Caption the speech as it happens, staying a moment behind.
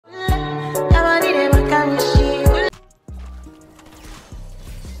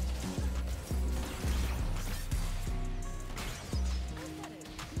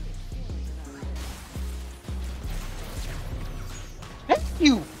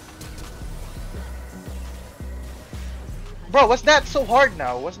Bro, was that so hard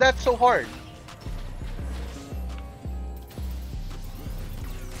now? Was that so hard?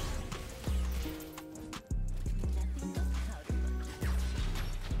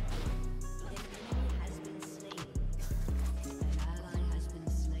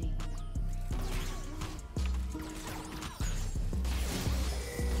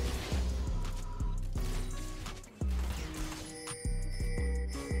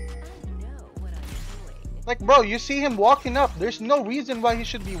 Like, bro, you see him walking up. There's no reason why he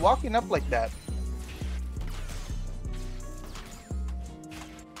should be walking up like that.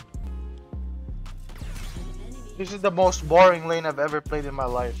 This is the most boring lane I've ever played in my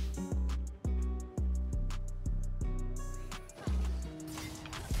life.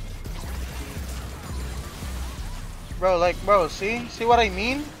 Bro, like, bro, see what I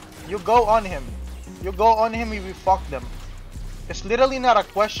mean? You go on him. You go on him if you fuck them. It's literally not a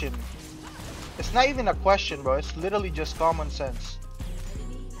question. It's not even a question, bro. It's literally just common sense.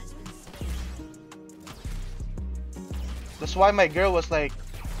 That's why my girl was like,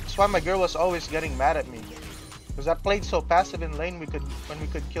 that's why my girl was always getting mad at me. Because I played so passive in lane when we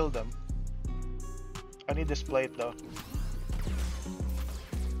could kill them. I need this plate though.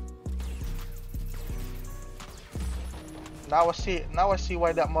 Now I see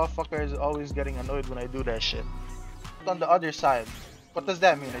why that motherfucker is always getting annoyed when I do that shit. On the other side. What does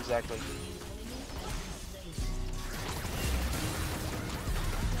that mean exactly?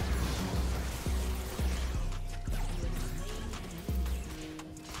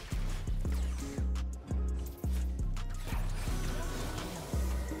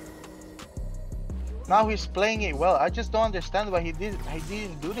 Now he's playing it well. I just don't understand why he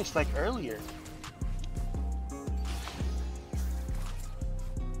didn't do this like earlier.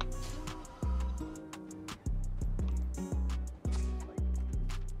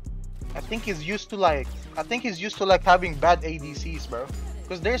 I think he's used to like having bad ADCs, bro.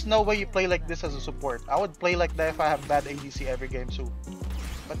 Because there's no way you play like this as a support. I would play like that if I have bad ADC every game too.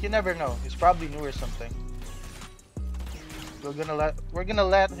 But you never know. He's probably new or something. We're gonna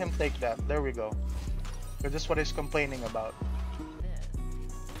let him take that. There we go. Because that's what he's complaining about.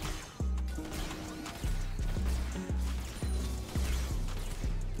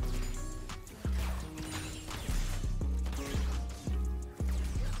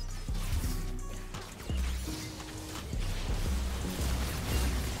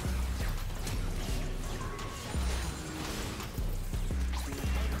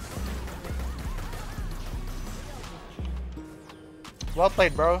 Well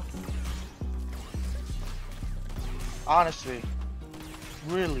played, bro. Honestly,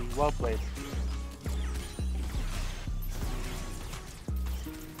 really well played.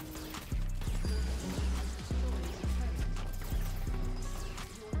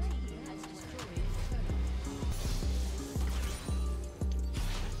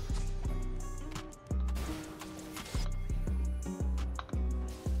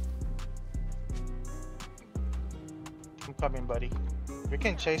 I'm coming, buddy. We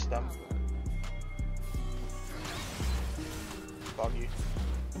can chase them. Foggy.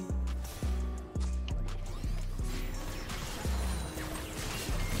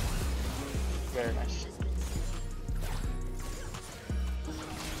 Very nice.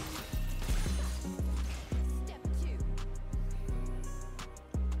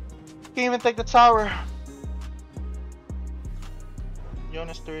 Can't even take the tower.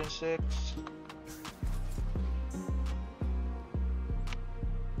 Jonas 3 and 6.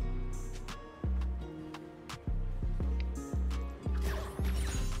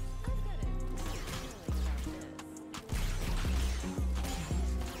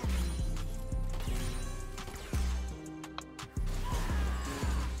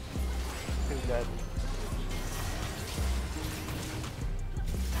 Dead.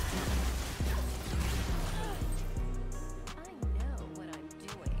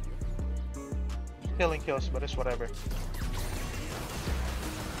 Killing kills, but it's whatever.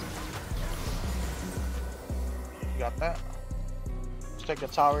 Got that. Let's take the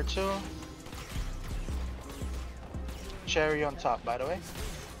tower too. Cherry on top, by the way.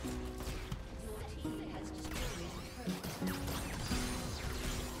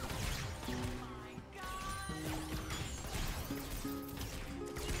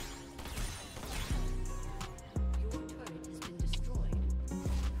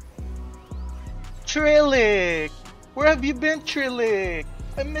 Trillic! Where have you been, Trillic?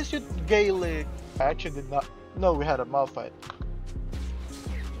 I miss you, Gaelic. I actually did not know we had a Malphite.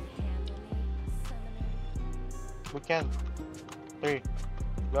 We can. 3.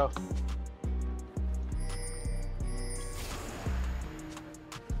 Go.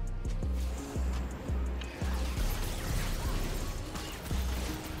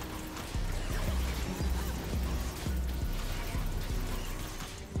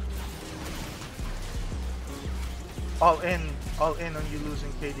 all in, all in on you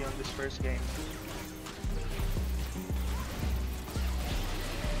losing KD on this first game.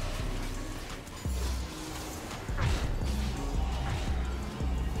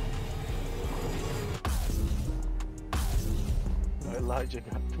 Elijah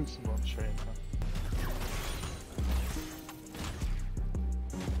got 2 smokes right now.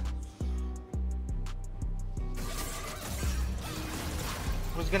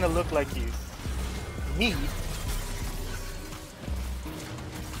 Who's gonna look like you? Me?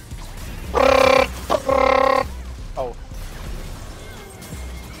 Oh.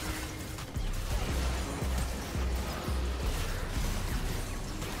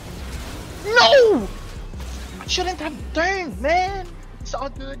 No! I shouldn't have turned, man! It's all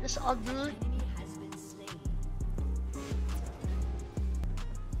good, it's all good.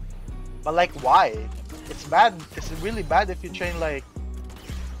 But like, why? It's bad. It's really bad if you train like...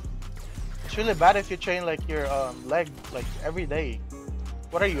 It's really bad if you train like your leg like every day.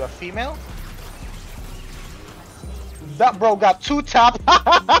 What are you, a female? That bro got 2 tap.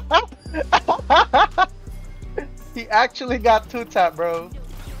 He actually got 2 tap, bro.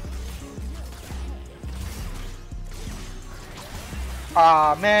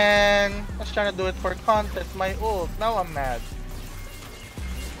 Ah man, I was trying to do it for content, my ult. Now I'm mad.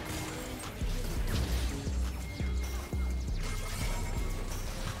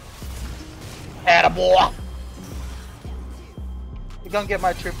 Attaboy! You're gonna get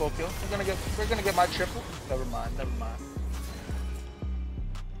my triple kill. We're gonna get my triple. Never mind, never mind.